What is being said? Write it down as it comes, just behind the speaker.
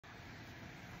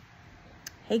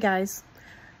Hey guys,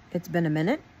 it's been a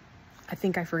minute. I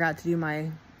think I forgot to do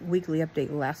my weekly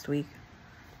update last week,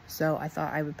 so I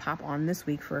thought I would pop on this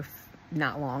week for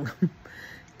not long.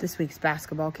 This week's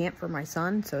basketball camp for my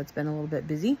son, so it's been a little bit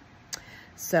busy.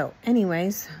 So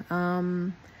anyways,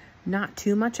 not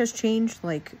too much has changed,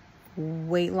 like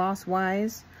weight loss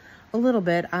wise. A little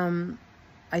bit.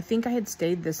 I think I had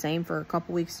stayed the same for a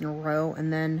couple weeks in a row,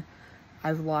 and then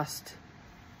I've lost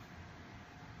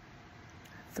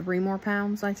 3 more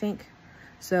pounds, I think.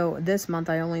 So this month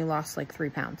I only lost like 3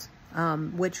 pounds,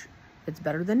 which it's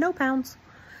better than no pounds.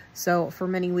 So for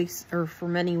many weeks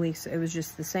it was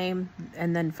just the same,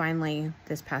 and then finally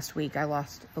this past week I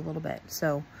lost a little bit.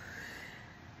 So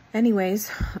anyways,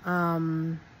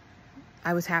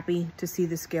 I was happy to see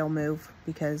the scale move,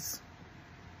 because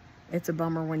it's a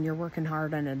bummer when you're working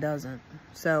hard and it doesn't.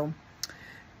 So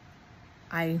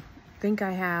I think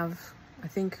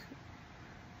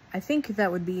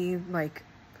that would be like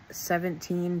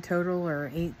 17 total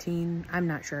or 18. I'm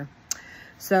not sure.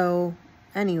 So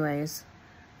anyways,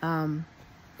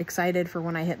 excited for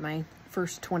when I hit my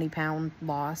first 20-pound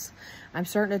loss. I'm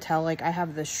starting to tell, like, I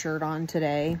have this shirt on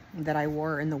today that I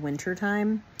wore in the winter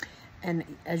time, and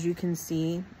as you can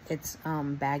see, it's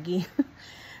baggy.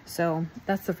 So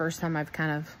that's the first time I've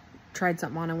kind of tried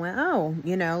something on and went, oh,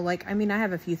 you know, like, I mean, I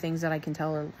have a few things that I can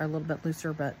tell are a little bit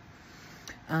looser, but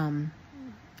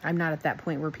I'm not at that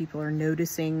point where people are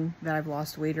noticing that I've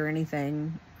lost weight or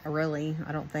anything, really,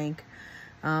 I don't think.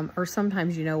 Or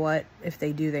sometimes, you know what, if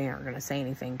they do, they aren't going to say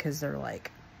anything, because they're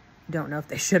like, don't know if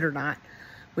they should or not,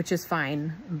 which is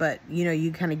fine. But, you know,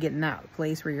 you kind of get in that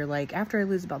place where you're like, after I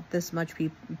lose about this much,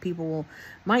 people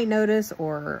might notice,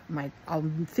 or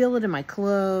I'll feel it in my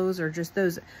clothes, or just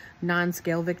those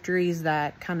non-scale victories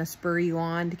that kind of spur you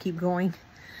on to keep going.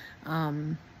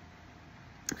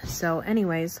 So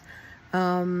anyways,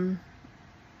 I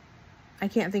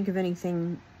can't think of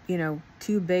anything, you know,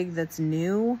 too big that's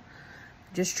new.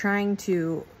 Just trying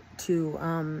to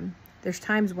there's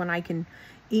times when I can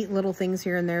eat little things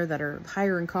here and there that are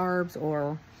higher in carbs,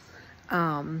 or,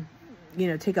 you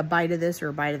know, take a bite of this or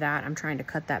a bite of that. I'm trying to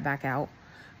cut that back out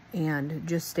and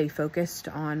just stay focused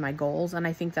on my goals. And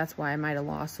I think that's why I might have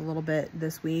lost a little bit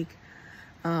this week,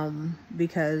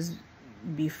 because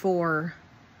before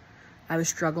I was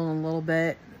struggling a little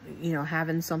bit, you know,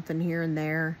 having something here and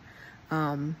there,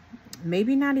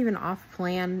 maybe not even off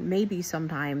plan, maybe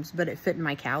sometimes, but it fit in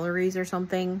my calories or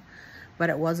something, but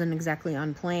it wasn't exactly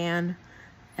on plan.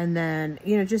 And then,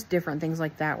 you know, just different things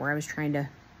like that where I was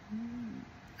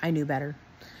I knew better.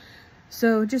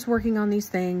 So just working on these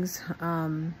things,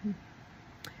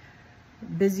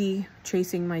 busy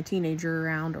chasing my teenager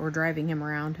around or driving him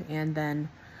around, and then,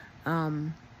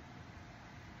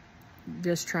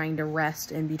 just trying to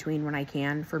rest in between when I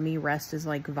can. For me, rest is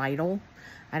like vital.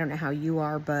 I don't know how you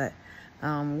are, but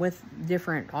with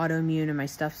different autoimmune and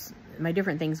my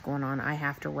different things going on, I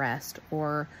have to rest,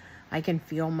 or I can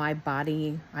feel my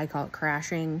body, I call it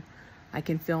crashing. I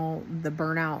can feel the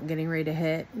burnout getting ready to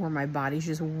hit, where my body's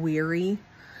just weary.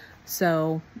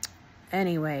 So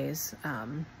anyways,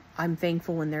 I'm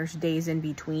thankful when there's days in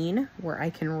between where I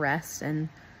can rest and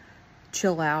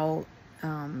chill out,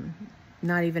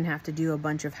 not even have to do a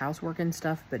bunch of housework and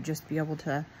stuff, but just be able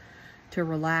to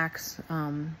relax.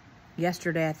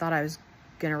 Yesterday I thought I was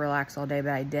gonna relax all day,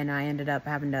 but I didn't. I ended up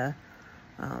having to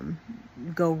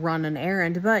go run an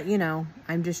errand, but you know,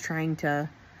 I'm just trying to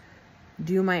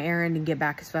do my errand and get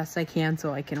back as fast as I can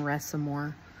so I can rest some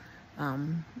more.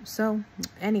 So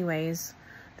anyways,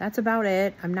 that's about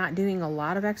it. I'm not doing a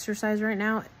lot of exercise right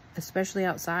now, especially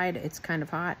outside. It's kind of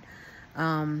hot.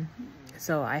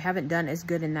 So I haven't done as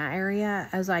good in that area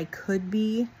as I could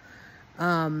be.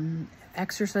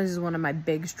 Exercise is one of my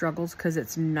big struggles, because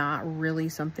it's not really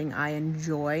something I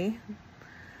enjoy.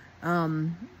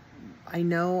 I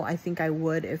think I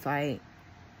would if I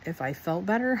felt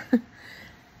better.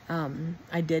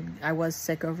 I was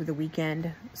sick over the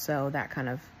weekend, so that kind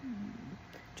of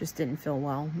just didn't feel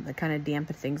well. That kind of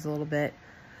dampened things a little bit.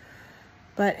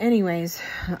 But anyways,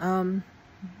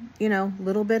 you know,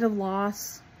 little bit of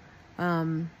loss,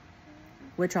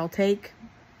 which I'll take.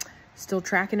 Still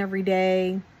tracking every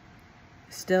day.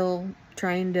 Still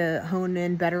trying to hone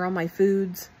in better on my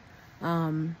foods.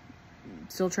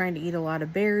 Still trying to eat a lot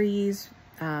of berries.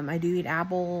 I do eat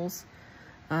apples.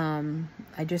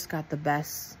 I just got the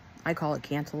best, I call it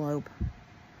cantaloupe,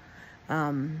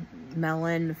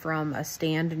 melon from a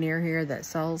stand near here that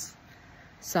sells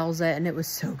it, and it was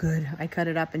so good. I cut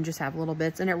it up and just have little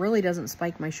bits, and it really doesn't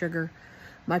spike my sugar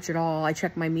much at all. I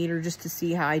check my meter just to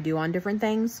see how I do on different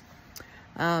things.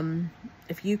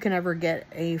 If you can ever get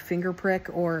a finger prick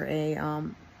or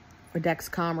a a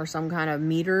Dexcom or some kind of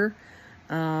meter.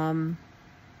 I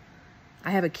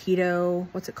have a keto,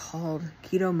 what's it called?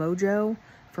 Keto Mojo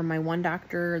from my one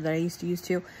doctor that I used to use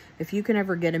too. If you can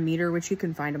ever get a meter, which you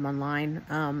can find them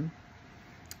online,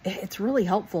 it's really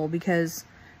helpful because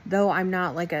though I'm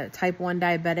not like a type 1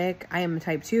 diabetic, I am a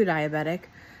type 2 diabetic,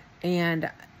 and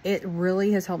it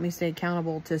really has helped me stay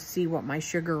accountable to see what my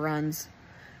sugar runs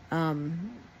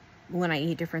when I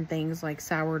eat different things like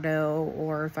sourdough,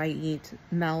 or if I eat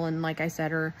melon, like I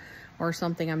said, or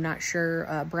something I'm not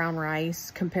sure, brown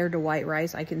rice compared to white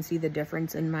rice. I can see the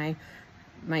difference in my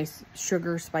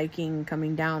sugar spiking,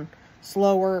 coming down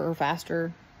slower or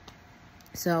faster.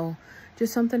 So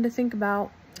just something to think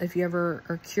about if you ever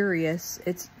are curious.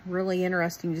 It's really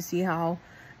interesting to see how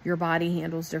your body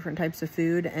handles different types of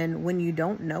food, and when you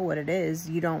don't know what it is,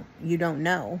 you don't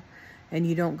know, and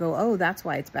you don't go, oh, that's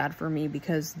why it's bad for me,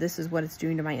 because this is what it's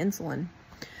doing to my insulin.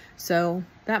 So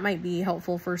that might be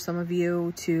helpful for some of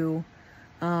you to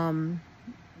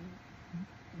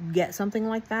get something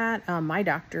like that. My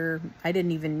doctor, I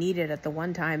didn't even need it at the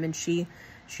one time, and she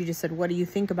just said, what do you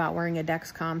think about wearing a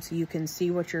Dexcom so you can see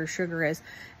what your sugar is?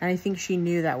 And I think she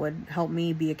knew that would help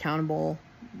me be accountable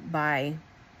by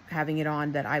having it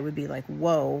on, that I would be like,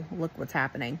 whoa, look what's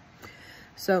happening.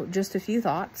 So just a few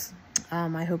thoughts.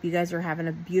 I hope you guys are having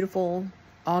a beautiful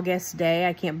August day.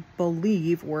 I can't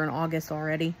believe we're in August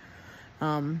already.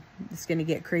 It's going to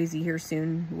get crazy here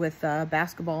soon with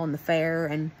basketball and the fair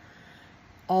and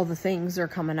all the things are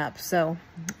coming up. So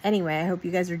anyway, I hope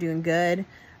you guys are doing good.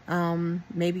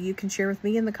 Maybe you can share with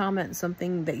me in the comments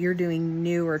something that you're doing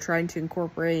new or trying to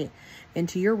incorporate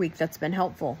into your week that's been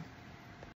helpful.